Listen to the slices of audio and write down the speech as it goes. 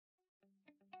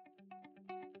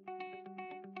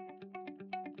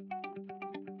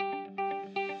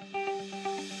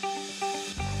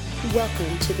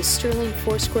Welcome to the Sterling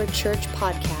Foursquare Church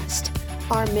podcast.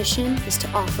 Our mission is to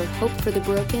offer hope for the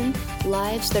broken,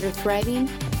 lives that are thriving,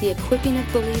 the equipping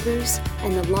of believers,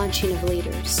 and the launching of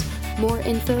leaders. More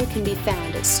info can be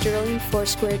found at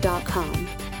sterlingfoursquare.com.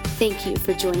 Thank you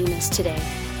for joining us today.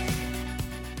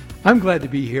 I'm glad to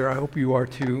be here. I hope you are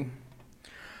too.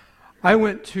 I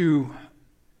went to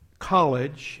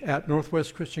college at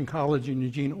Northwest Christian College in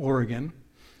Eugene, Oregon.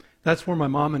 That's where my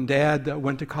mom and dad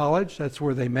went to college. That's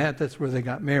where they met. That's where they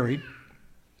got married.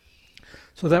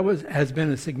 So that has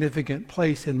been a significant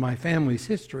place in my family's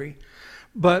history.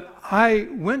 But I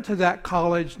went to that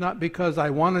college not because I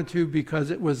wanted to,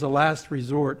 because it was the last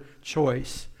resort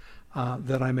choice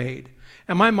that I made.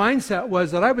 And my mindset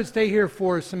was that I would stay here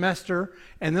for a semester,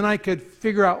 and then I could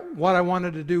figure out what I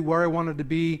wanted to do, where I wanted to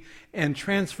be, and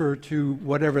transfer to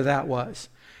whatever that was.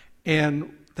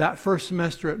 And that first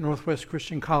semester at Northwest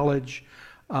Christian College,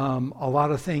 a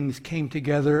lot of things came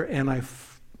together, and I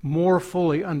more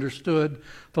fully understood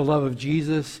the love of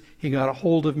Jesus. He got a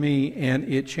hold of me, and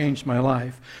it changed my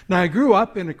life. Now, I grew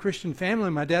up in a Christian family.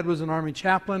 My dad was an Army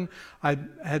chaplain. I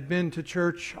had been to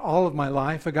church all of my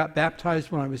life. I got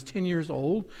baptized when I was 10 years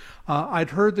old.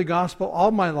 I'd heard the gospel all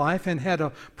my life and had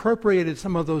appropriated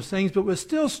some of those things, but was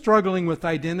still struggling with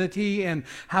identity and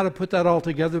how to put that all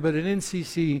together. But at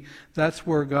NCC, that's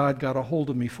where God got a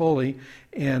hold of me fully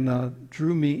and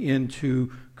drew me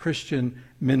into Christian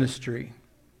ministry.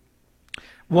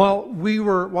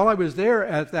 While I was there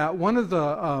at that, one of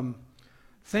the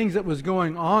things that was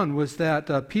going on was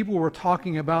that people were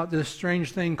talking about this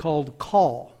strange thing called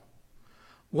call.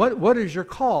 What is your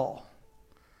call?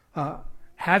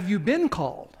 Have you been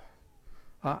called?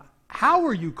 How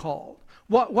are you called?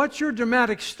 What's your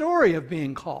dramatic story of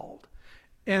being called?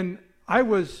 And I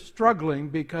was struggling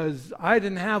because I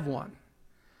didn't have one.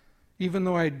 Even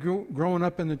though I'd grown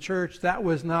up in the church, that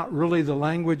was not really the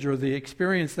language or the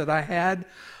experience that I had.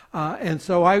 And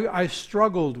so I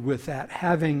struggled with that,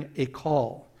 having a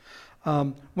call.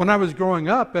 When I was growing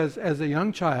up as a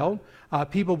young child,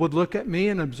 people would look at me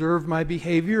and observe my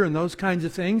behavior and those kinds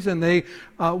of things, and they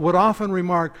would often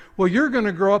remark, well, you're going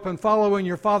to grow up and follow in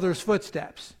your father's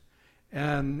footsteps.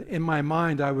 And in my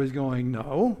mind, I was going,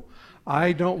 no,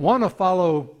 I don't want to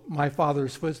follow my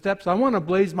father's footsteps. I want to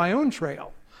blaze my own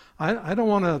trail. I don't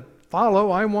want to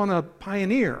follow, I want to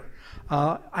pioneer.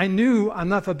 I knew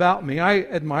enough about me. I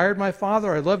admired my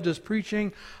father. I loved his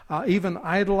preaching, even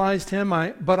idolized him.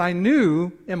 But I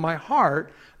knew in my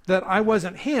heart that I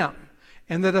wasn't him,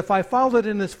 and that if I followed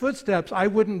in his footsteps, I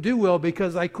wouldn't do well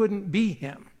because I couldn't be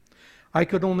him. I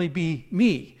could only be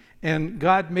me. And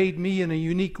God made me in a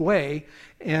unique way,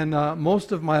 and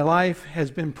most of my life has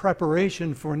been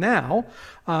preparation for now,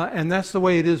 and that's the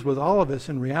way it is with all of us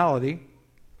in reality.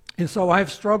 And so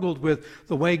I've struggled with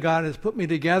the way God has put me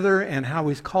together and how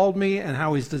He's called me and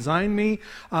how He's designed me.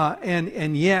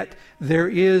 And yet there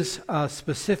is a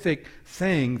specific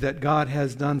thing that God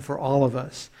has done for all of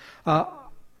us.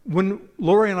 When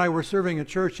Lori and I were serving a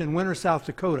church in Winter, South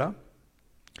Dakota,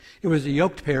 it was a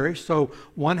yoked parish, so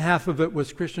one half of it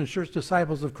was Christian Church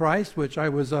Disciples of Christ, which I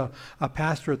was a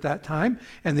pastor at that time,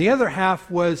 and the other half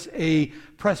was a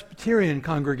Presbyterian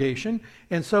congregation,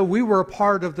 and so we were a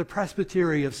part of the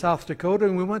Presbytery of South Dakota,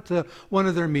 and we went to one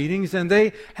of their meetings, and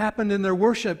they happened in their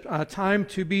worship time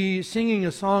to be singing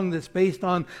a song that's based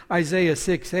on Isaiah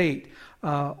 6:8,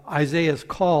 Isaiah's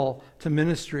call to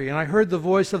ministry, and I heard the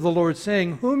voice of the Lord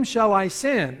saying, "Whom shall I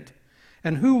send,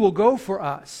 and who will go for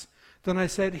us?" Then I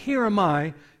said, "Here am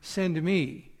I, send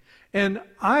me." And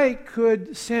I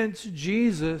could sense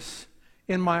Jesus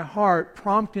in my heart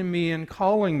prompting me and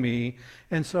calling me.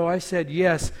 And so I said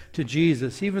yes to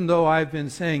Jesus, even though I've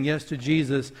been saying yes to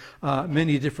Jesus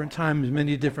many different times,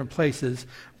 many different places.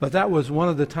 But that was one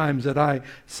of the times that I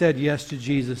said yes to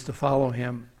Jesus to follow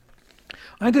Him.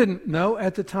 I didn't know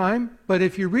at the time, but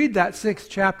if you read that 6th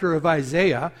chapter of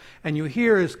Isaiah and you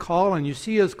hear his call and you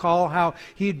see his call, how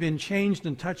he'd been changed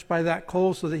and touched by that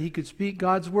coal so that he could speak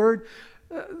God's word,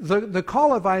 the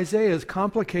call of Isaiah is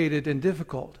complicated and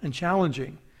difficult and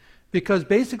challenging because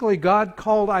basically God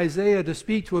called Isaiah to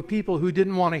speak to a people who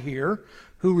didn't want to hear,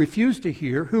 who refused to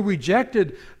hear, who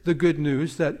rejected the good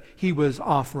news that he was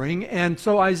offering. And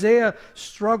so Isaiah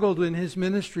struggled in his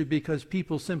ministry because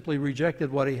people simply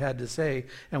rejected what he had to say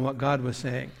and what God was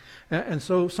saying. And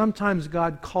so sometimes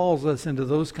God calls us into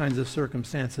those kinds of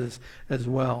circumstances as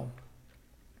well.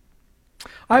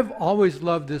 I've always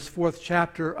loved this 4th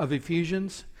chapter of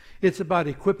Ephesians. It's about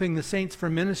equipping the saints for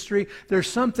ministry. There's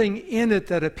something in it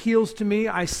that appeals to me.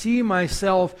 I see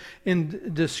myself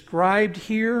described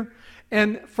here.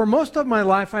 And for most of my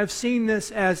life, I've seen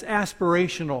this as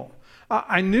aspirational.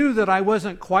 I knew that I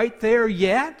wasn't quite there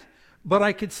yet, but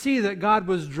I could see that God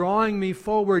was drawing me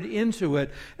forward into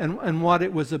it and what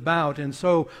it was about. And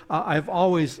so I've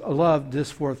always loved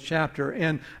this fourth chapter,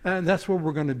 and that's where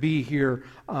we're going to be here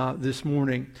this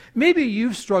morning. Maybe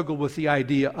you've struggled with the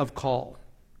idea of call.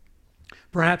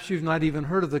 Perhaps you've not even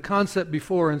heard of the concept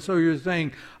before, and so you're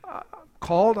saying,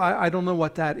 called? I don't know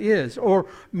what that is. Or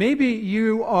maybe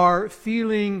you are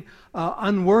feeling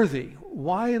unworthy.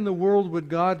 Why in the world would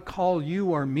God call you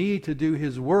or me to do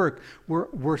His work?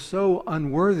 We're so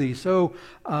unworthy, so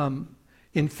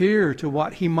inferior to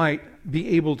what He might be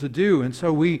able to do. And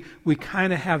so we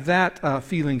kind of have that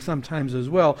feeling sometimes as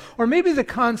well. Or maybe the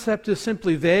concept is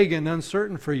simply vague and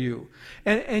uncertain for you.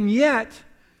 And yet,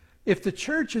 if the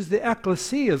church is the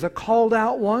ecclesia, the called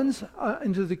out ones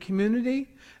into the community,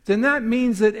 then that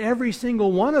means that every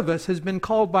single one of us has been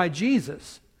called by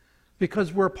Jesus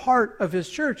because we're part of His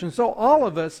church. And so all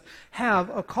of us have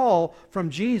a call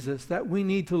from Jesus that we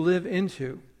need to live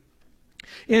into.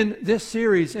 In this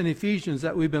series in Ephesians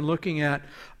that we've been looking at,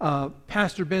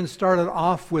 Pastor Ben started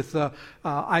off with the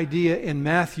idea in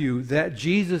Matthew that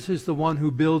Jesus is the one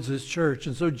who builds His church.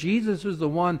 And so Jesus is the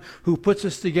one who puts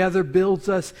us together, builds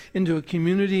us into a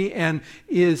community, and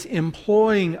is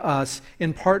employing us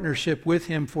in partnership with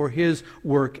Him for His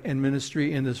work and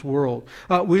ministry in this world.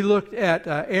 We looked at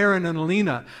Aaron and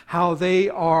Alina, how they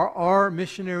are our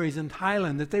missionaries in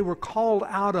Thailand, that they were called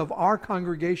out of our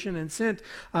congregation and sent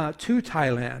to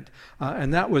Thailand,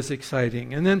 and that was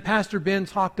exciting. And then Pastor Ben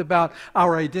talked about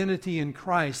our identity in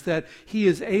Christ, that He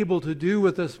is able to do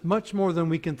with us much more than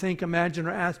we can think, imagine,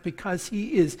 or ask, because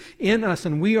He is in us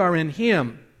and we are in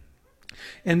Him.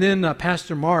 And then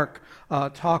Pastor Mark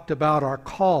talked about our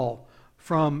call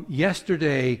from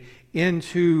yesterday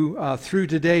into through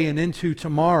today and into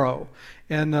tomorrow.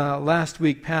 And last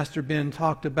week Pastor Ben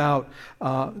talked about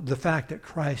the fact that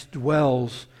Christ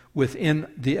dwells within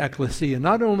the ecclesia,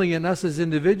 not only in us as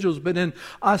individuals, but in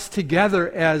us together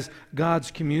as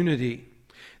God's community.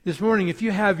 This morning, if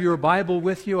you have your Bible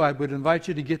with you, I would invite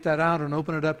you to get that out and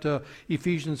open it up to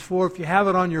Ephesians 4. If you have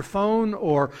it on your phone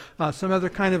or some other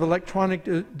kind of electronic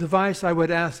device, I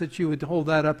would ask that you would hold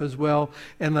that up as well,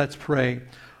 and let's pray.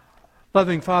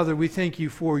 Loving Father, we thank You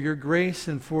for Your grace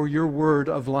and for Your word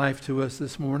of life to us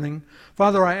this morning.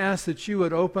 Father, I ask that You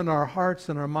would open our hearts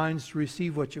and our minds to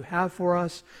receive what You have for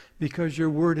us, because Your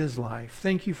word is life.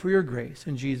 Thank You for Your grace.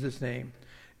 In Jesus' name,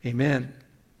 amen.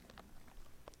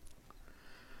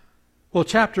 Well,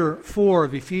 chapter 4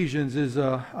 of Ephesians is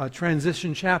a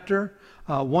transition chapter.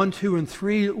 1, 2, and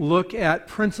 3 look at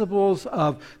principles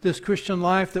of this Christian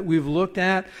life that we've looked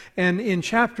at. And in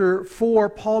chapter 4,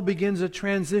 Paul begins a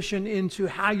transition into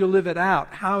how you live it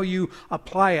out, how you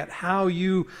apply it, how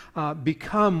you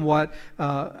become what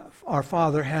our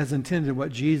Father has intended,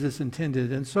 what Jesus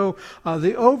intended. And so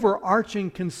the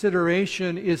overarching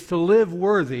consideration is to live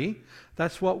worthy.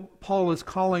 That's what Paul is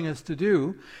calling us to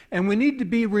do. And we need to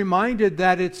be reminded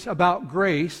that it's about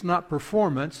grace, not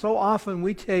performance. So often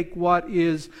we take what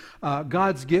is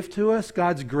God's gift to us,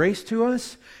 God's grace to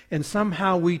us, and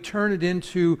somehow we turn it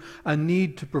into a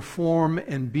need to perform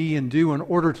and be and do in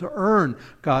order to earn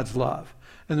God's love.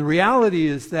 And the reality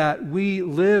is that we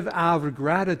live out of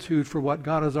gratitude for what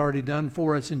God has already done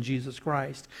for us in Jesus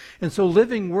Christ. And so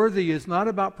living worthy is not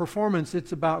about performance,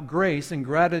 it's about grace and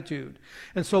gratitude.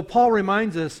 And so Paul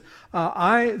reminds us,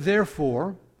 I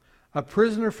therefore, a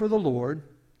prisoner for the Lord,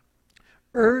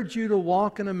 urge you to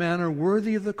walk in a manner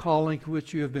worthy of the calling to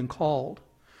which you have been called,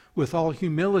 with all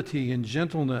humility and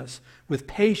gentleness, with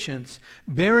patience,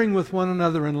 bearing with one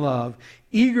another in love,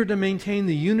 eager to maintain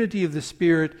the unity of the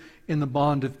Spirit in the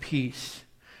bond of peace.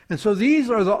 And so these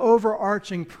are the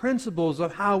overarching principles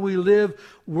of how we live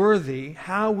worthy,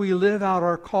 how we live out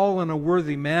our call in a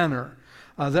worthy manner,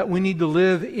 that we need to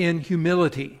live in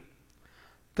humility,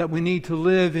 that we need to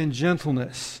live in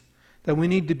gentleness, that we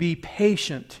need to be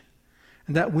patient,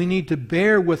 and that we need to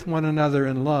bear with one another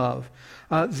in love.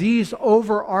 These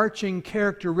overarching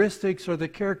characteristics are the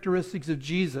characteristics of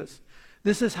Jesus.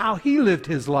 This is how He lived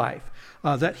His life,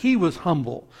 that He was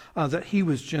humble, that He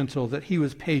was gentle, that He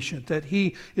was patient, that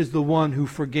He is the one who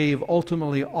forgave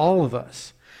ultimately all of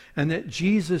us, and that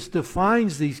Jesus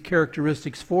defines these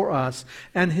characteristics for us,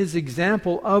 and His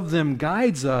example of them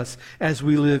guides us as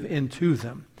we live into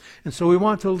them. And so we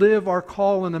want to live our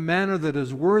call in a manner that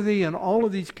is worthy in all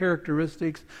of these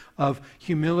characteristics of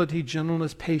humility,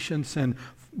 gentleness, patience, and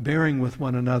bearing with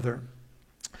one another.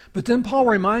 But then Paul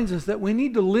reminds us that we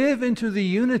need to live into the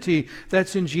unity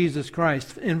that's in Jesus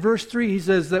Christ. In verse 3, he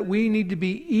says that we need to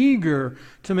be eager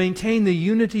to maintain the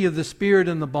unity of the Spirit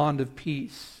and the bond of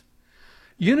peace.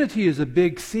 Unity is a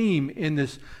big theme in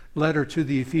this letter to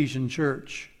the Ephesian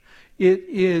church. It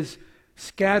is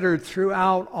scattered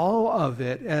throughout all of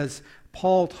it as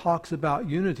Paul talks about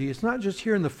unity. It's not just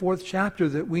here in the 4th chapter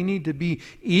that we need to be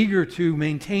eager to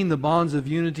maintain the bonds of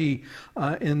unity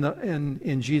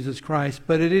in Jesus Christ,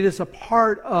 but it is a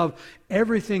part of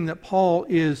everything that Paul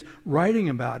is writing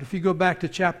about. If you go back to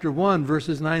chapter 1,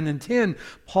 verses 9 and 10,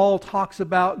 Paul talks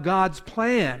about God's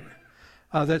plan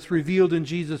that's revealed in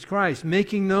Jesus Christ,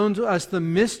 making known to us the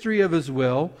mystery of his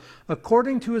will,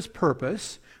 according to his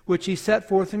purpose, which he set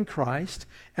forth in Christ,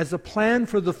 as a plan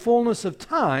for the fullness of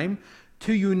time,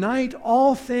 to unite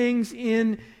all things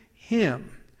in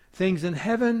him, things in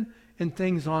heaven and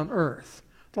things on earth.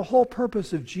 The whole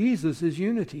purpose of Jesus is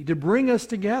unity, to bring us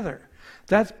together.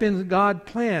 That's been God's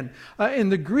plan. In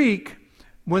the Greek,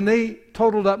 when they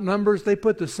totaled up numbers, they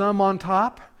put the sum on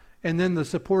top, and then the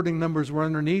supporting numbers were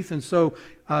underneath, and so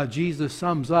Jesus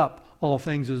sums up all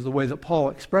things is the way that Paul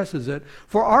expresses it.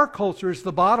 For our culture, it's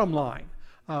the bottom line.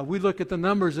 We look at the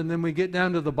numbers and then we get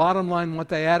down to the bottom line, what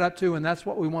they add up to, and that's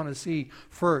what we want to see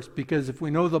first, because if we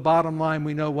know the bottom line,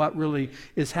 we know what really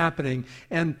is happening.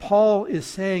 And Paul is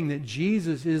saying that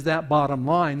Jesus is that bottom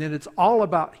line, that it's all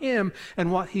about him, and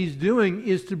what he's doing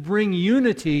is to bring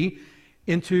unity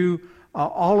into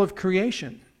all of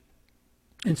creation.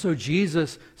 And so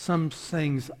Jesus sums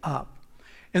things up.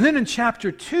 And then in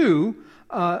chapter 2,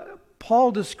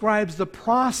 Paul describes the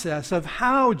process of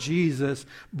how Jesus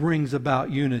brings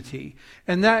about unity.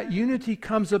 And that unity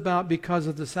comes about because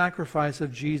of the sacrifice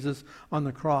of Jesus on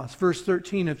the cross. Verse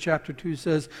 13 of chapter 2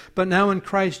 says, "But now in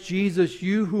Christ Jesus,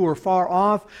 you who are far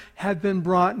off have been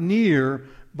brought near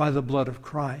by the blood of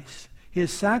Christ."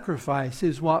 His sacrifice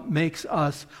is what makes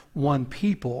us one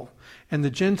people. And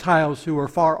the Gentiles who are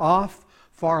far off,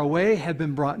 far away, have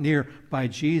been brought near by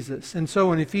Jesus. And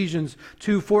so in Ephesians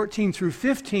 2:14 through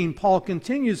 15, Paul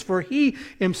continues, "For he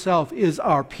himself is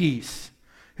our peace,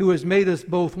 who has made us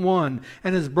both one,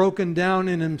 and has broken down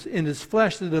in his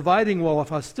flesh the dividing wall of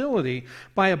hostility,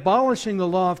 by abolishing the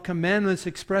law of commandments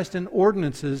expressed in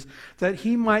ordinances, that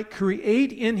he might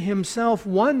create in himself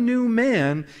one new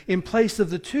man in place of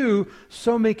the two,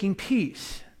 so making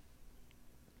peace."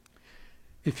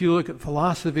 If you look at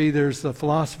philosophy, there's the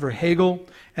philosopher Hegel,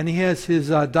 and he has his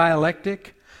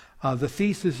dialectic. The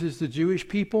thesis is the Jewish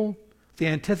people. The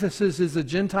antithesis is the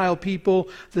Gentile people.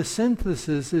 The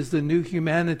synthesis is the new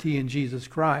humanity in Jesus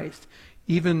Christ.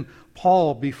 Even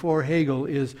Paul, before Hegel,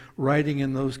 is writing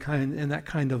in that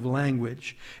kind of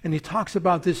language. And he talks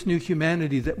about this new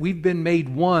humanity, that we've been made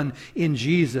one in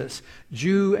Jesus.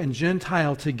 Jew and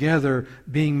Gentile together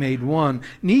being made one.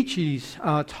 Nietzsche's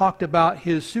talked about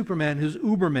his Superman, his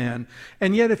Uberman.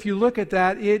 And yet if you look at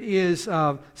that, it is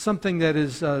something that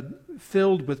is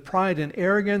filled with pride and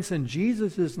arrogance, and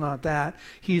Jesus is not that.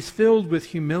 He's filled with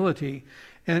humility.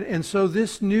 And so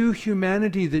this new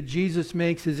humanity that Jesus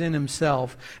makes is in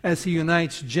himself as he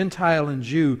unites Gentile and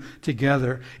Jew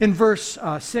together. In verse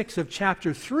 6 of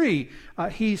chapter 3,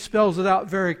 he spells it out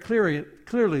very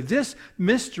clearly. This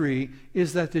mystery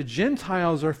is that the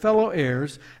Gentiles are fellow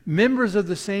heirs, members of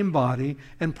the same body,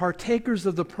 and partakers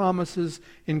of the promises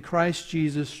in Christ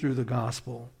Jesus through the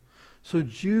gospel. So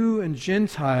Jew and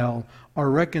Gentile are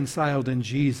reconciled in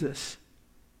Jesus.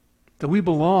 That we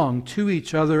belong to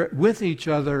each other, with each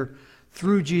other,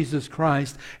 through Jesus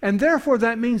Christ. And therefore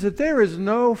that means that there is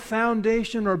no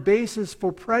foundation or basis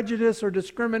for prejudice or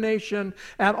discrimination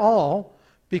at all,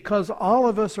 because all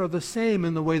of us are the same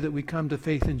in the way that we come to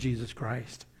faith in Jesus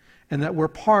Christ, and that we're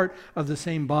part of the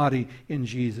same body in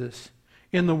Jesus.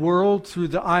 In the world, through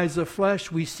the eyes of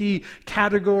flesh, we see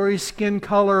categories, skin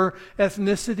color,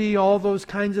 ethnicity, all those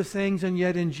kinds of things, and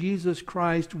yet in Jesus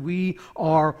Christ we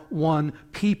are one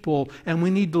people, and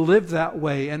we need to live that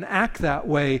way and act that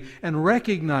way and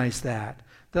recognize that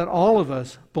all of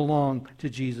us belong to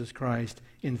Jesus Christ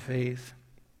in faith.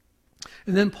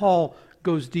 And then Paul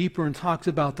goes deeper and talks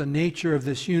about the nature of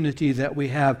this unity that we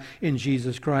have in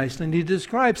Jesus Christ. And he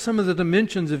describes some of the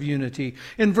dimensions of unity.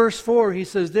 In verse 4, he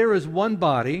says, "There is one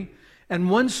body and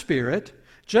one Spirit,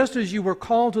 just as you were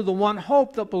called to the one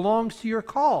hope that belongs to your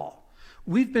call."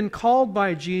 We've been called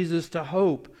by Jesus to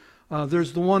hope.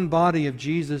 There's the one body of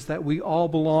Jesus that we all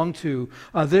belong to.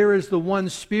 There is the one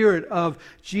Spirit of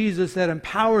Jesus that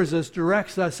empowers us,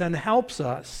 directs us, and helps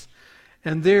us.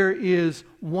 And there is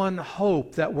one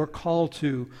hope that we're called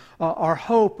to, our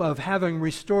hope of having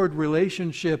restored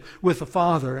relationship with the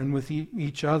Father and with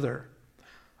each other.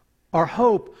 Our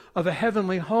hope of a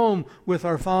heavenly home with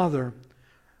our Father.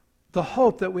 The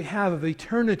hope that we have of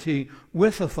eternity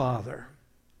with the Father.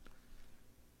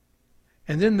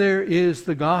 And then there is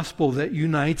the gospel that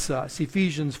unites us.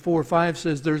 Ephesians 4:5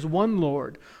 says there's one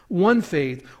Lord, one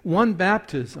faith, one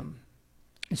baptism.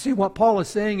 You see, what Paul is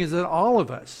saying is that all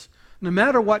of us, No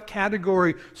matter what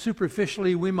category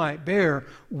superficially we might bear,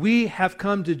 we have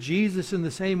come to Jesus in the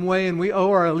same way, and we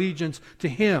owe our allegiance to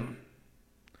Him.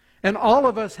 And all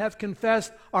of us have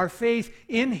confessed our faith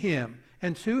in Him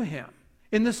and to Him.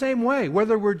 In the same way,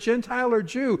 whether we're Gentile or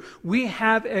Jew, we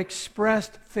have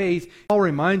expressed faith. Paul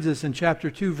reminds us in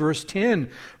chapter 2, verse 10,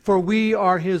 "For we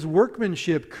are His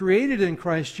workmanship, created in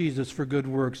Christ Jesus for good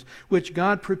works, which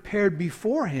God prepared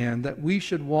beforehand that we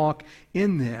should walk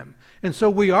in them." And so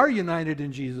we are united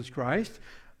in Jesus Christ,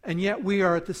 and yet we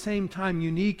are at the same time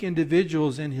unique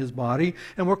individuals in His body,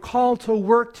 and we're called to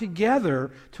work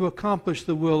together to accomplish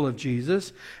the will of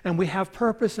Jesus, and we have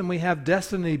purpose and we have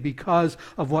destiny because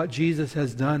of what Jesus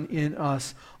has done in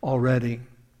us already.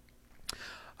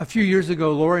 A few years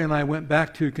ago, Lori and I went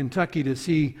back to Kentucky to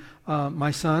see my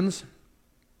sons,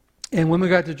 and when we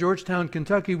got to Georgetown,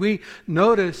 Kentucky, we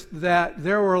noticed that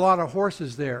there were a lot of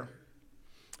horses there.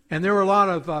 And there were a lot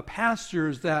of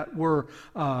pastures that were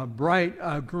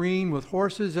bright green with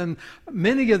horses, and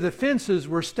many of the fences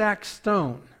were stacked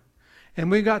stone. And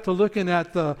we got to looking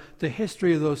at the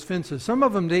history of those fences. Some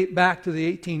of them date back to the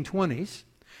 1820s.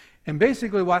 And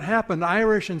basically what happened,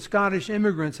 Irish and Scottish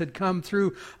immigrants had come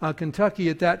through Kentucky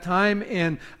at that time,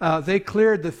 and they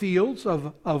cleared the fields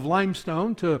of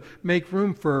limestone to make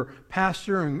room for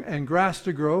pasture and grass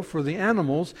to grow for the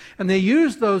animals. And they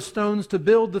used those stones to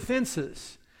build the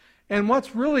fences. And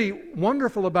what's really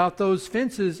wonderful about those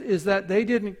fences is that they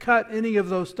didn't cut any of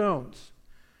those stones.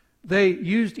 They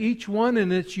used each one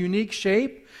in its unique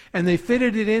shape, and they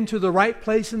fitted it into the right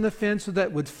place in the fence so that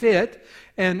it would fit,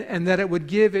 and that it would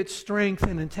give its strength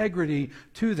and integrity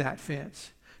to that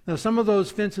fence. Now, some of those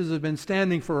fences have been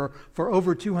standing for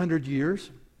over 200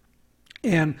 years,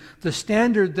 and the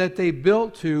standard that they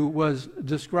built to was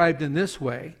described in this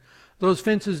way. Those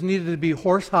fences needed to be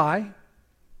horse high,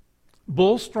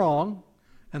 bull strong,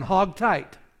 and hog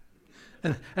tight.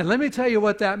 And let me tell you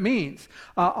what that means.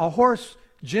 A horse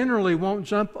generally won't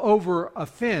jump over a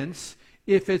fence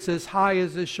if it's as high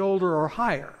as his shoulder or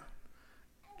higher.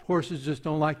 Horses just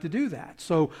don't like to do that.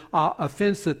 So a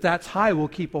fence that's high will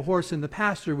keep a horse in the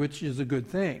pasture, which is a good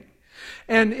thing.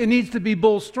 And it needs to be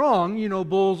bull strong. You know,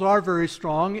 bulls are very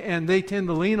strong, and they tend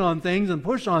to lean on things and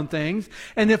push on things.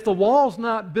 And if the wall's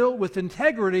not built with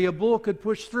integrity, a bull could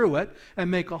push through it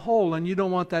and make a hole, and you don't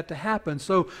want that to happen.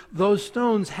 So those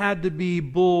stones had to be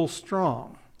bull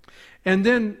strong. And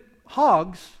then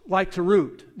hogs like to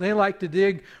root. They like to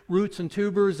dig roots and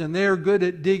tubers, and they're good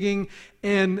at digging.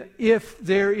 And if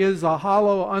there is a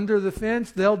hollow under the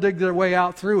fence, they'll dig their way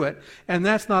out through it. And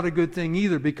that's not a good thing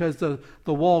either, because the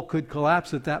wall could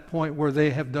collapse at that point where they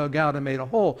have dug out and made a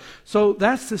hole. So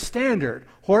that's the standard.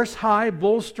 Horse high,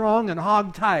 bull strong, and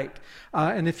hog tight.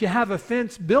 And if you have a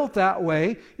fence built that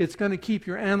way, it's going to keep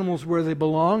your animals where they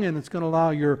belong, and it's going to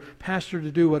allow your pasture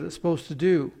to do what it's supposed to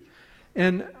do.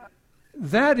 And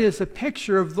that is a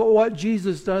picture of what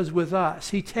Jesus does with us.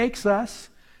 He takes us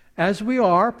as we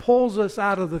are, pulls us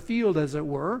out of the field, as it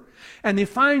were, and He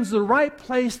finds the right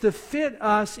place to fit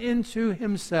us into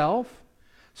Himself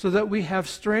so that we have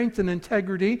strength and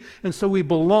integrity, and so we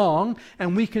belong,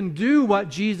 and we can do what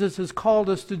Jesus has called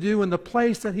us to do in the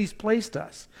place that He's placed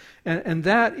us. And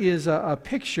that is a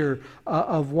picture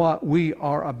of what we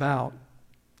are about.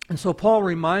 And so Paul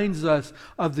reminds us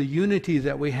of the unity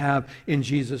that we have in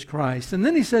Jesus Christ. And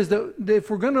then he says that if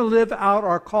we're going to live out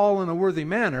our call in a worthy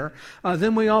manner,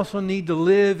 then we also need to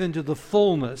live into the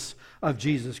fullness of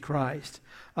Jesus Christ.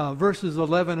 Verses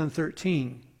 11 and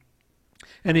 13.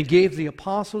 And He gave the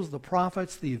apostles, the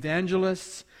prophets, the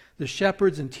evangelists, the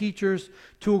shepherds and teachers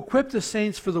to equip the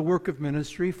saints for the work of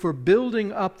ministry, for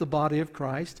building up the body of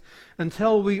Christ,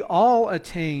 until we all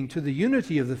attain to the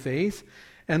unity of the faith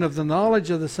and of the knowledge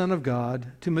of the Son of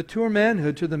God, to mature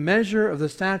manhood, to the measure of the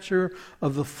stature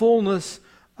of the fullness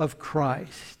of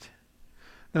Christ.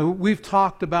 Now, we've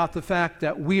talked about the fact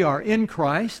that we are in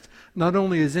Christ, not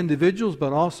only as individuals,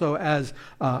 but also as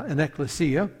an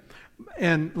ecclesia.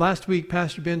 And last week,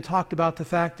 Pastor Ben talked about the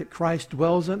fact that Christ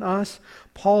dwells in us.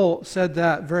 Paul said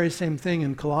that very same thing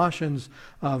in Colossians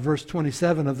verse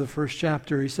 27 of the first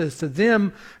chapter. He says, "To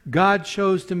them God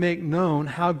chose to make known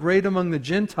how great among the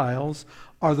Gentiles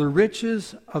are the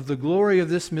riches of the glory of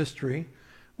this mystery,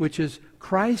 which is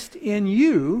Christ in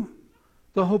you,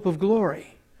 the hope of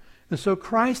glory." And so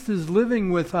Christ is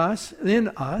living with us, in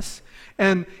us,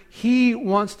 and He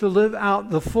wants to live out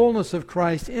the fullness of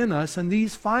Christ in us. And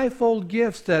these fivefold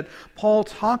gifts that Paul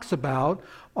talks about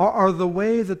are the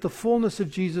way that the fullness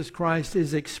of Jesus Christ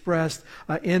is expressed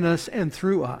in us and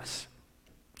through us.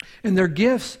 And they're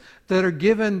gifts that are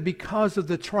given because of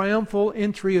the triumphal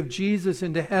entry of Jesus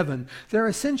into heaven. They're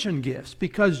ascension gifts.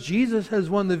 Because Jesus has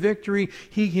won the victory,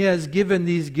 he has given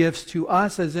these gifts to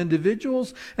us as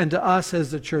individuals and to us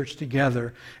as the church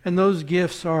together. And those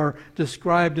gifts are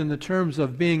described in the terms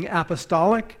of being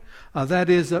apostolic. That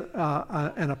is, an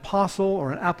apostle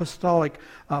or an apostolic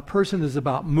person is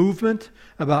about movement,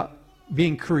 about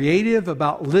being creative,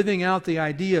 about living out the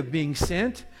idea of being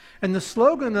sent. And the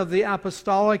slogan of the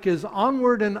apostolic is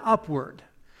onward and upward.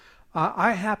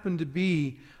 I happen to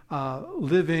be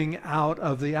living out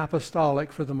of the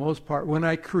apostolic for the most part. When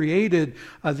I created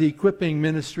the equipping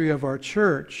ministry of our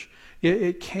church,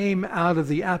 it came out of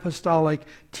the apostolic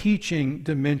teaching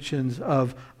dimensions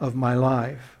of my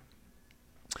life.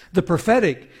 The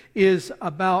prophetic is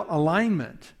about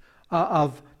alignment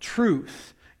of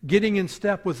truth, getting in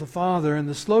step with the Father. And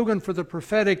the slogan for the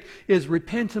prophetic is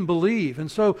repent and believe.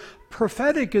 And so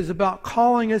prophetic is about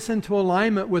calling us into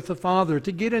alignment with the Father,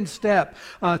 to get in step,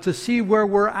 to see where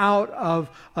we're out of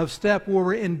step, where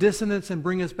we're in dissonance, and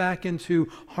bring us back into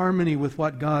harmony with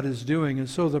what God is doing. And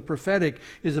so the prophetic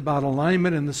is about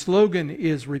alignment, and the slogan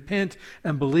is repent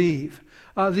and believe.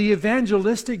 The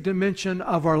evangelistic dimension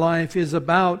of our life is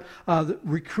about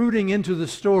recruiting into the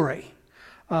story.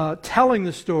 Telling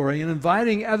the story and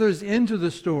inviting others into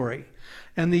the story.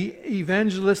 And the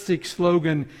evangelistic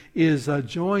slogan is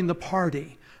join the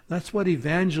party. That's what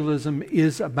evangelism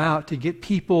is about, to get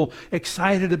people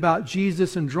excited about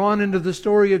Jesus and drawn into the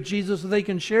story of Jesus so they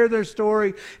can share their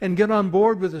story and get on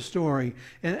board with the story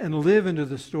and live into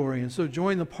the story. And so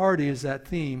join the party is that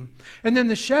theme. And then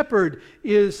the shepherd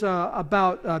is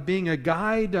about being a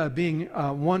guide, being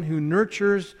one who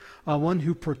nurtures, one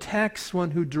who protects,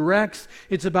 one who directs.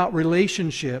 It's about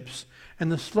relationships.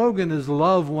 And the slogan is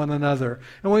love one another.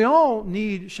 And we all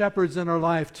need shepherds in our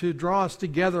life to draw us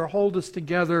together, hold us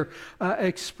together,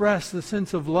 express the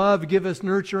sense of love, give us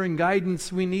nurture and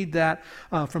guidance. We need that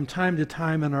from time to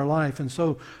time in our life. And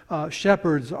so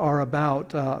shepherds are about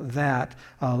that,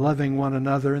 loving one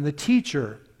another. And the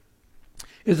teacher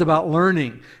is about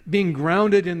learning, being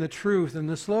grounded in the truth. And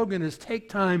the slogan is take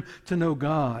time to know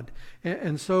God.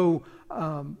 And so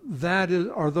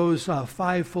are those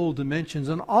fivefold dimensions.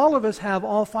 And all of us have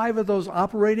all five of those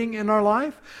operating in our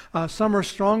life. Some are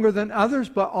stronger than others,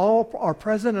 but all are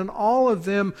present, and all of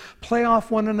them play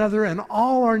off one another, and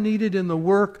all are needed in the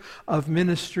work of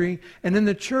ministry. And in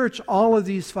the church, all of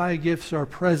these five gifts are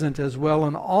present as well,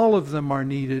 and all of them are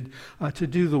needed to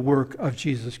do the work of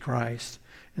Jesus Christ.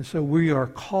 And so we are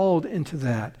called into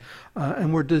that,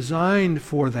 and we're designed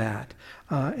for that.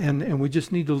 And we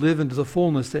just need to live into the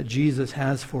fullness that Jesus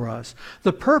has for us.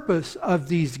 The purpose of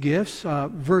these gifts,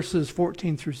 verses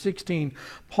 14 through 16,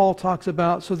 Paul talks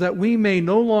about, so that we may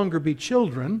no longer be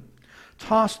children,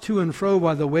 tossed to and fro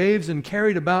by the waves and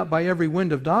carried about by every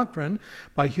wind of doctrine,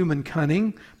 by human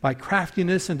cunning, by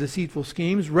craftiness and deceitful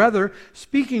schemes. Rather,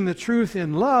 speaking the truth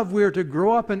in love, we are to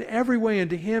grow up in every way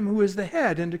into Him who is the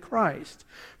head, into Christ,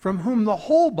 from whom the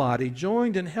whole body,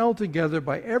 joined and held together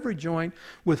by every joint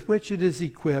with which it is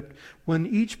equipped, when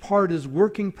each part is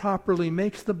working properly,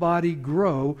 makes the body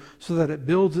grow so that it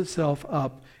builds itself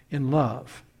up in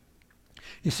love.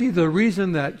 You see, the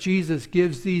reason that Jesus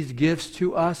gives these gifts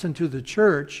to us and to the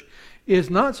church is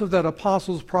not so that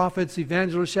apostles, prophets,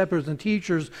 evangelists, shepherds, and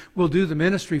teachers will do the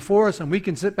ministry for us and we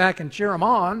can sit back and cheer them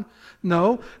on.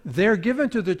 No, they're given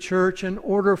to the church in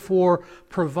order for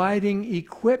providing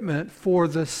equipment for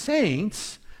the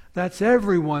saints, that's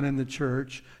everyone in the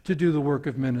church, to do the work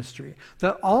of ministry.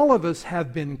 That all of us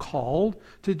have been called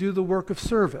to do the work of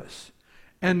service.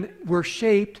 And we're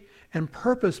shaped and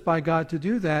purposed by God to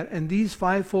do that. And these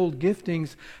fivefold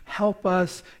giftings help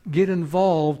us get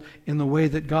involved in the way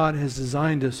that God has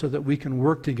designed us so that we can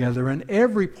work together. And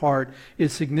every part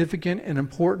is significant and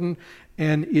important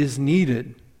and is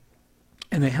needed.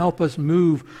 And they help us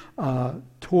move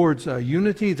towards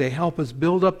unity. They help us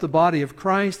build up the body of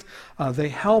Christ. They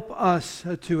help us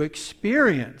to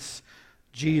experience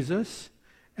Jesus.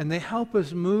 And they help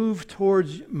us move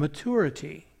towards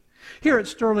maturity. Here at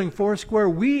Sterling Foursquare,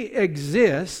 we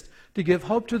exist to give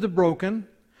hope to the broken,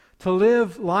 to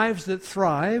live lives that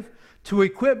thrive, to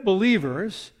equip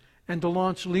believers, and to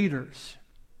launch leaders.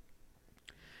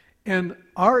 And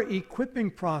our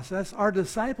equipping process, our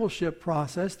discipleship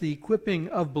process, the equipping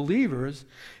of believers,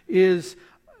 is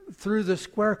through the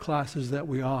square classes that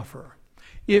we offer.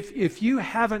 If you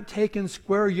haven't taken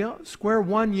Square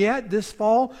One yet this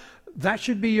fall, that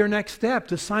should be your next step,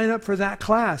 to sign up for that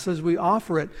class as we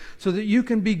offer it, so that you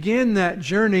can begin that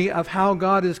journey of how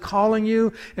God is calling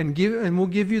you, and we'll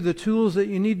give you the tools that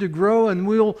you need to grow, and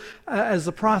we'll, as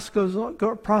the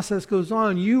process goes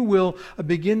on, you will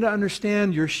begin to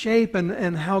understand your shape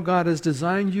and how God has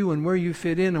designed you and where you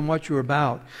fit in and what you're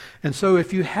about. And so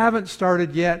if you haven't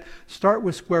started yet, start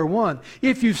with square one.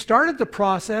 If you've started the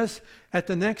process, at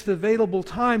the next available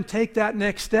time, take that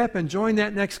next step and join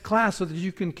that next class so that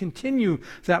you can continue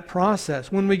that process.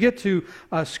 When we get to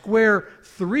square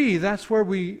three, that's where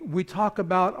we talk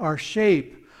about our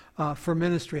shape for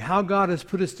ministry, how God has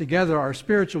put us together, our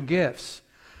spiritual gifts,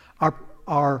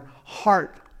 our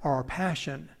heart, our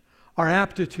passion, our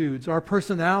aptitudes, our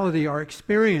personality, our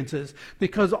experiences,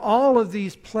 because all of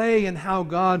these play in how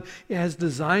God has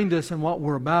designed us and what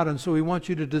we're about. And so we want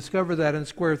you to discover that in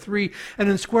square three. And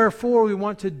in square four, we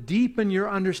want to deepen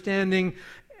your understanding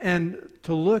and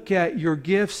to look at your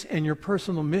gifts and your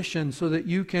personal mission so that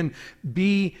you can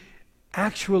be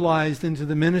actualized into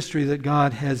the ministry that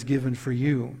God has given for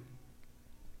you.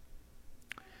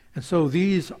 And so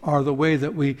these are the way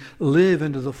that we live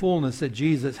into the fullness that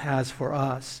Jesus has for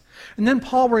us. And then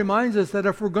Paul reminds us that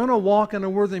if we're going to walk in a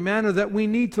worthy manner, that we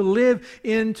need to live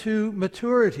into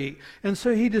maturity. And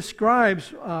so he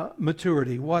describes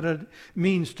maturity, what it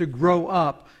means to grow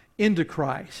up into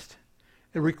Christ.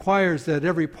 It requires that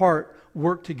every part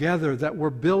work together, that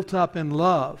we're built up in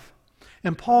love.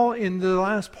 And Paul, in the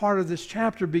last part of this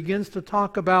chapter, begins to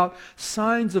talk about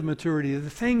signs of maturity,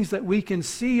 the things that we can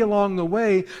see along the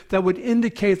way that would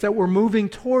indicate that we're moving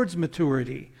towards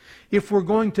maturity. If we're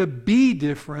going to be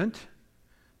different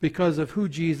because of who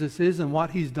Jesus is and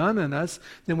what he's done in us,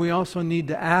 then we also need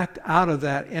to act out of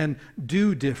that and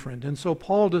do different. And so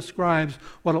Paul describes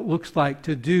what it looks like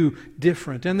to do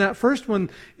different. And that first one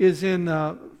is in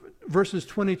verses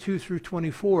 22 through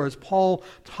 24, as Paul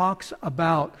talks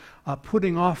about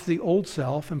putting off the old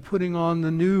self and putting on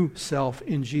the new self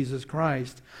in Jesus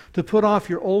Christ. To put off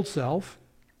your old self,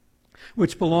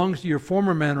 which belongs to your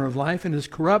former manner of life and is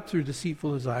corrupt through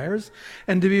deceitful desires,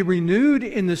 and to be renewed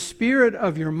in the spirit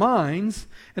of your minds,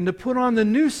 and to put on the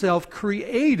new self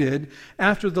created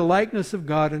after the likeness of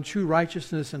God in true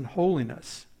righteousness and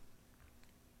holiness.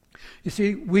 You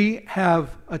see, we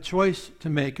have a choice to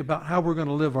make about how we're going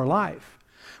to live our life.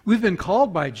 We've been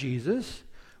called by Jesus.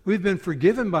 We've been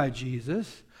forgiven by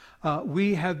Jesus.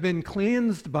 We have been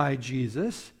cleansed by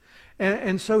Jesus.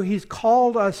 And so he's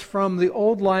called us from the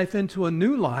old life into a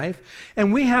new life.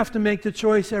 And we have to make the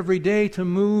choice every day to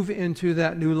move into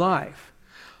that new life.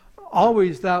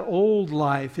 Always that old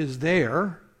life is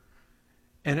there,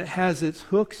 and it has its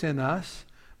hooks in us.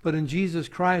 But in Jesus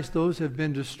Christ, those have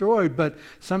been destroyed. But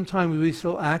sometimes we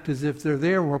still act as if they're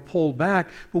there and we're pulled back.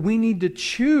 But we need to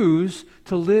choose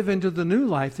to live into the new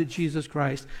life that Jesus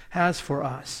Christ has for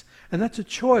us. And that's a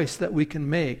choice that we can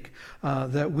make,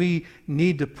 that we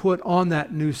need to put on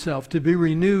that new self, to be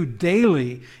renewed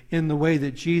daily in the way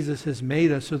that Jesus has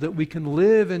made us so that we can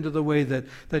live into the way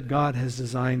that God has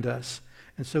designed us.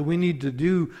 And so we need to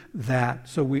do that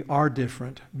so we are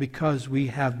different because we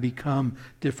have become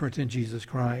different in Jesus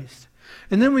Christ.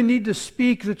 And then we need to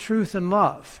speak the truth in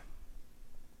love.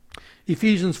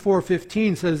 Ephesians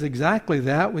 4:15 says exactly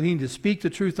that. We need to speak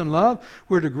the truth in love.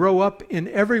 We're to grow up in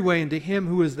every way into him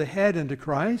who is the head, into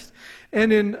Christ.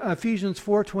 And in Ephesians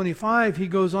 4:25, he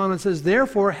goes on and says,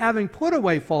 therefore, having put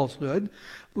away falsehood,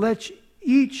 let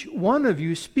each one of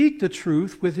you speak the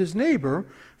truth with his neighbor,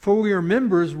 for we are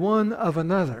members one of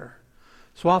another.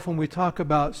 So often we talk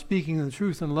about speaking the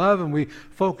truth in love, and we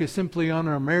focus simply on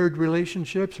our married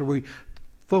relationships, or we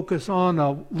focus on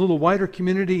a little wider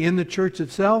community in the church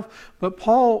itself. But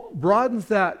Paul broadens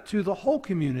that to the whole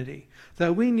community,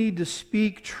 that we need to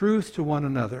speak truth to one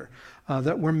another,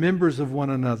 that we're members of one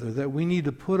another, that we need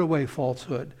to put away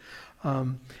falsehood.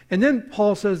 And then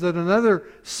Paul says that another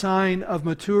sign of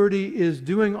maturity is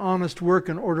doing honest work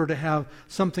in order to have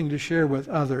something to share with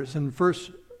others. In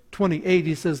verse 28,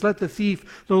 he says, let the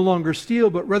thief no longer steal,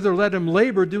 but rather let him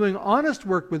labor, doing honest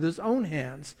work with his own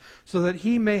hands, so that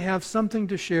he may have something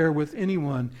to share with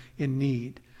anyone in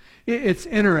need. It's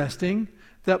interesting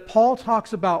that Paul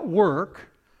talks about work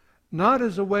not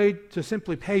as a way to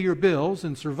simply pay your bills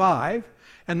and survive,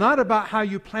 and not about how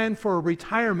you plan for a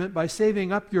retirement by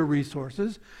saving up your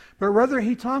resources, but rather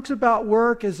he talks about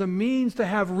work as a means to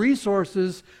have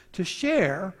resources to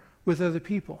share with other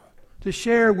people, to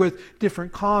share with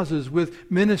different causes,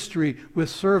 with ministry, with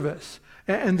service.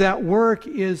 And that work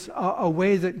is a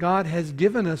way that God has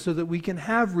given us so that we can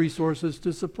have resources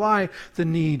to supply the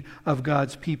need of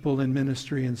God's people in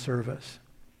ministry and service.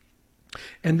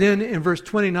 And then in verse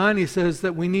 29, he says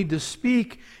that we need to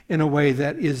speak in a way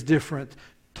that is different.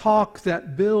 Talk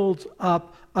that builds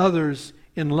up others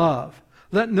in love.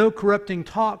 Let no corrupting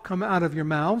talk come out of your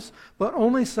mouths, but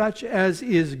only such as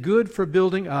is good for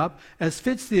building up, as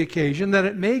fits the occasion, that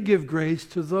it may give grace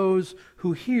to those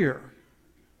who hear.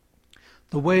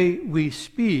 The way we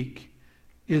speak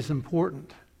is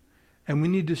important. And we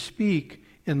need to speak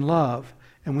in love.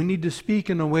 And we need to speak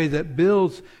in a way that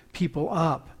builds people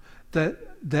up,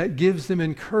 that gives them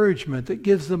encouragement, that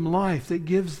gives them life, that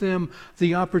gives them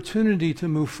the opportunity to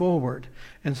move forward.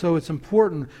 And so it's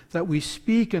important that we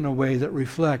speak in a way that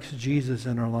reflects Jesus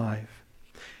in our life.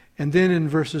 And then in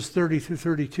verses 30 through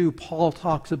 32, Paul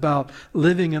talks about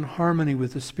living in harmony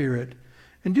with the Spirit.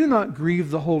 And do not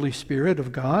grieve the Holy Spirit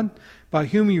of God, by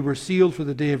whom you were sealed for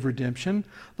the day of redemption.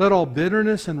 Let all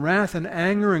bitterness and wrath and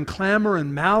anger and clamor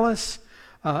and malice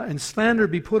and slander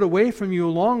be put away from you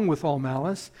along with all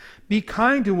malice. Be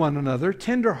kind to one another,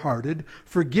 tender-hearted,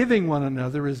 forgiving one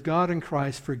another as God in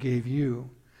Christ forgave you.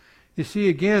 You see,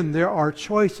 again, there are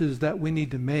choices that we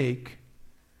need to make.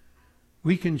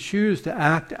 We can choose to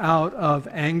act out of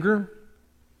anger,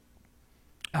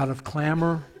 out of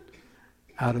clamor,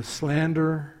 out of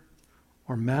slander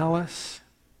or malice.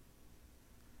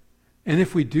 And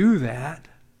if we do that,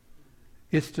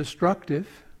 it's destructive.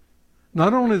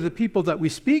 Not only the people that we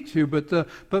speak to,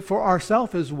 but for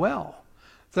ourselves as well.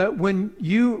 That when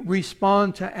you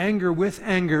respond to anger with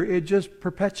anger, it just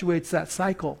perpetuates that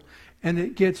cycle. And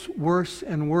it gets worse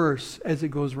and worse as it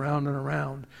goes round and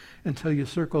around until you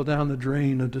circle down the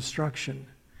drain of destruction.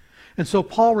 And so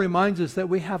Paul reminds us that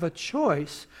we have a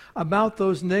choice about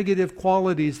those negative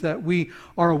qualities that we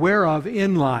are aware of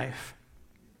in life.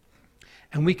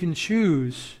 And we can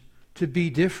choose to be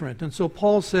different. And so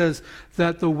Paul says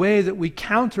that the way that we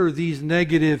counter these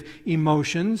negative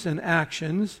emotions and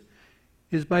actions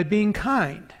is by being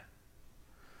kind.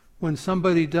 When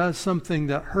somebody does something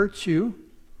that hurts you,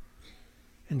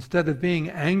 instead of being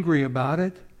angry about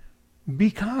it,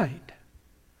 be kind.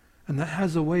 And that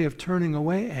has a way of turning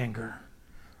away anger.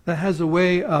 That has a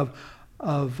way of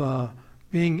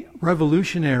being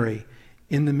revolutionary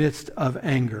in the midst of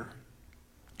anger.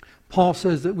 Paul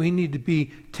says that we need to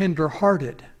be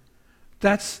tender-hearted.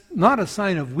 That's not a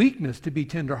sign of weakness to be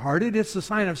tender-hearted. It's a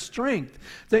sign of strength,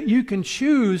 that you can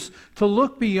choose to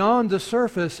look beyond the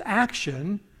surface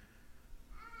action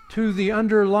to the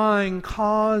underlying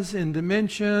cause and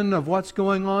dimension of what's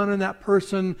going on in that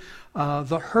person,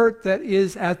 the hurt that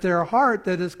is at their heart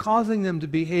that is causing them to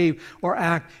behave or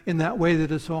act in that way that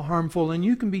is so harmful. And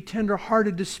you can be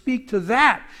tender-hearted to speak to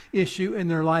that issue in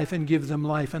their life and give them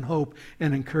life and hope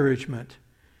and encouragement.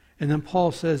 And then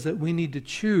Paul says that we need to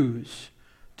choose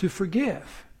to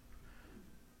forgive.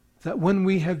 That when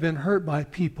we have been hurt by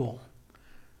people,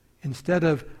 instead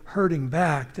of hurting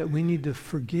back, that we need to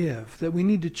forgive, that we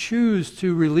need to choose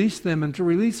to release them and to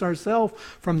release ourselves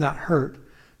from that hurt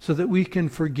so that we can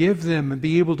forgive them and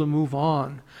be able to move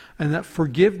on. And that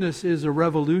forgiveness is a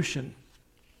revolution.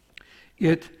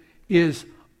 It is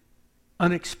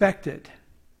unexpected.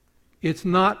 It's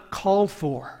not called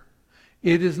for.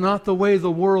 It is not the way the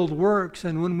world works.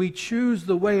 And when we choose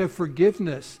the way of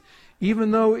forgiveness,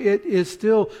 even though it is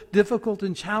still difficult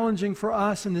and challenging for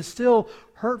us and is still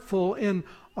hurtful in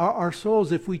our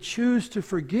souls, if we choose to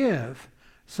forgive,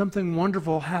 something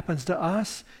wonderful happens to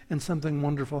us and something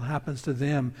wonderful happens to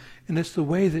them. And it's the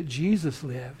way that Jesus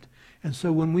lived. And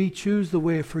so when we choose the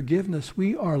way of forgiveness,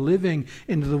 we are living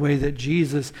into the way that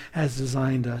Jesus has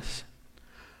designed us.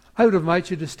 I would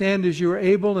invite you to stand as you are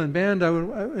able, and band, I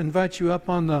would invite you up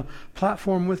on the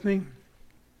platform with me.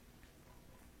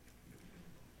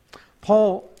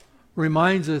 Paul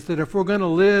reminds us that if we're going to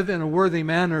live in a worthy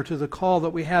manner to the call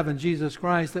that we have in Jesus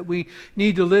Christ, that we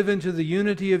need to live into the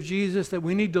unity of Jesus, that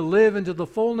we need to live into the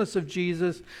fullness of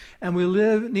Jesus, and we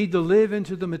need to live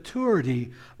into the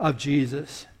maturity of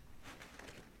Jesus.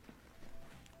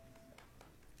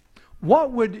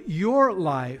 What would your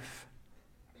life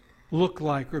look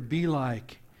like or be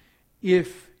like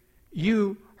if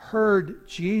you heard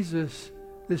Jesus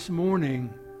this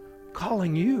morning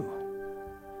calling you?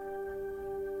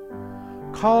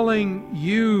 Calling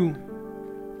you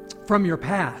from your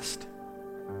past.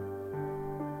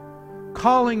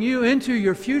 Calling you into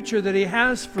your future that He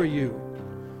has for you.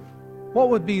 What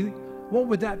would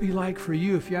that be like for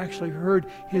you if you actually heard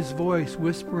His voice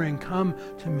whispering, "Come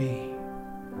to me,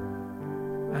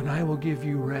 and I will give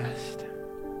you rest"?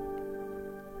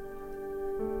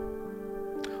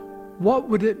 What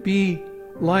would it be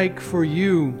like for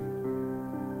you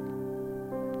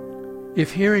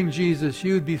if hearing Jesus,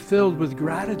 you would be filled with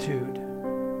gratitude?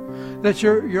 That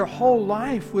your whole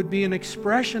life would be an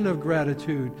expression of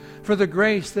gratitude for the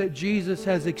grace that Jesus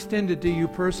has extended to you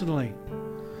personally,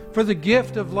 for the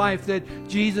gift of life that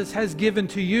Jesus has given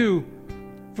to you,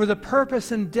 for the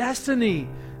purpose and destiny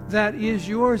that is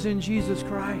yours in Jesus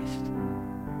Christ.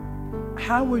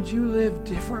 How would you live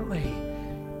differently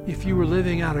if you were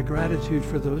living out of gratitude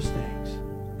for those things?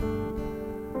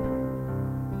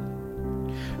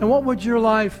 And what would your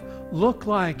life look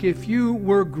like if you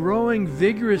were growing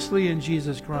vigorously in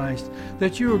Jesus Christ,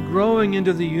 that you were growing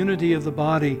into the unity of the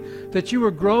body, that you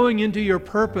were growing into your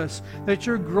purpose, that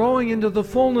you're growing into the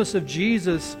fullness of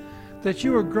Jesus, that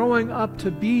you were growing up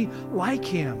to be like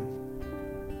Him?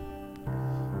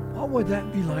 What would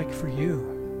that be like for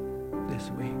you this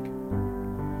week?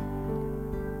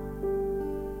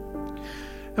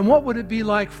 And what would it be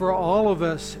like for all of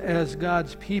us as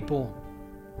God's people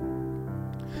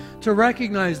to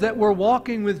recognize that we're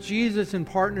walking with Jesus in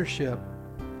partnership,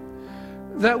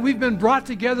 that we've been brought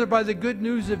together by the good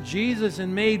news of Jesus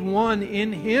and made one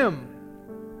in Him,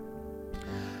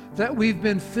 that we've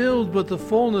been filled with the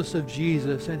fullness of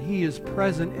Jesus and He is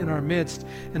present in our midst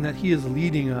and that He is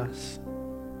leading us?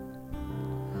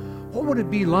 What would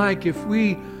it be like if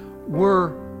we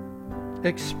were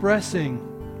expressing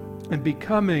and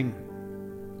becoming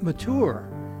mature,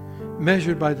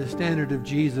 measured by the standard of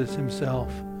Jesus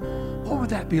Himself? What would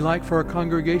that be like for our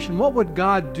congregation? What would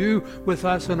God do with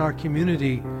us in our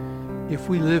community if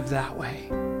we lived that way?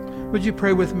 Would you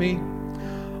pray with me?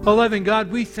 Oh, loving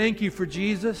God, we thank You for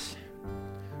Jesus.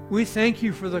 We thank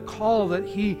You for the call that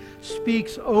He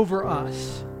speaks over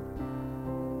us.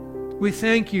 We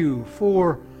thank You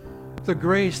for the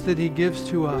grace that He gives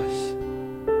to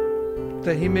us,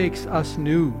 that He makes us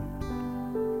new,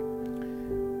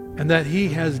 and that He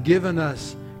has given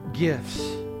us gifts,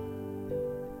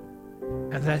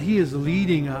 and that He is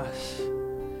leading us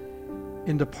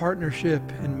into partnership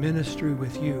and ministry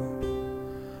with You.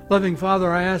 Loving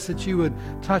Father, I ask that You would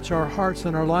touch our hearts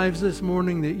and our lives this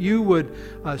morning, that You would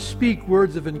speak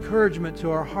words of encouragement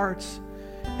to our hearts,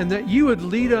 and that You would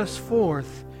lead us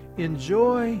forth in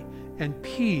joy and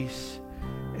peace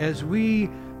as we,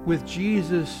 with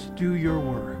Jesus, do Your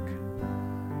work.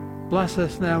 Bless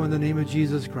us now in the name of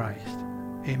Jesus Christ.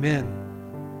 Amen.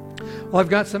 Well, I've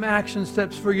got some action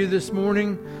steps for you this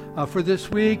morning, for this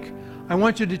week. I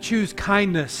want you to choose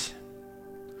kindness.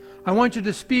 I want you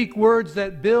to speak words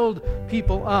that build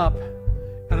people up.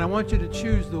 And I want you to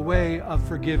choose the way of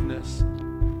forgiveness.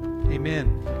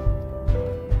 Amen.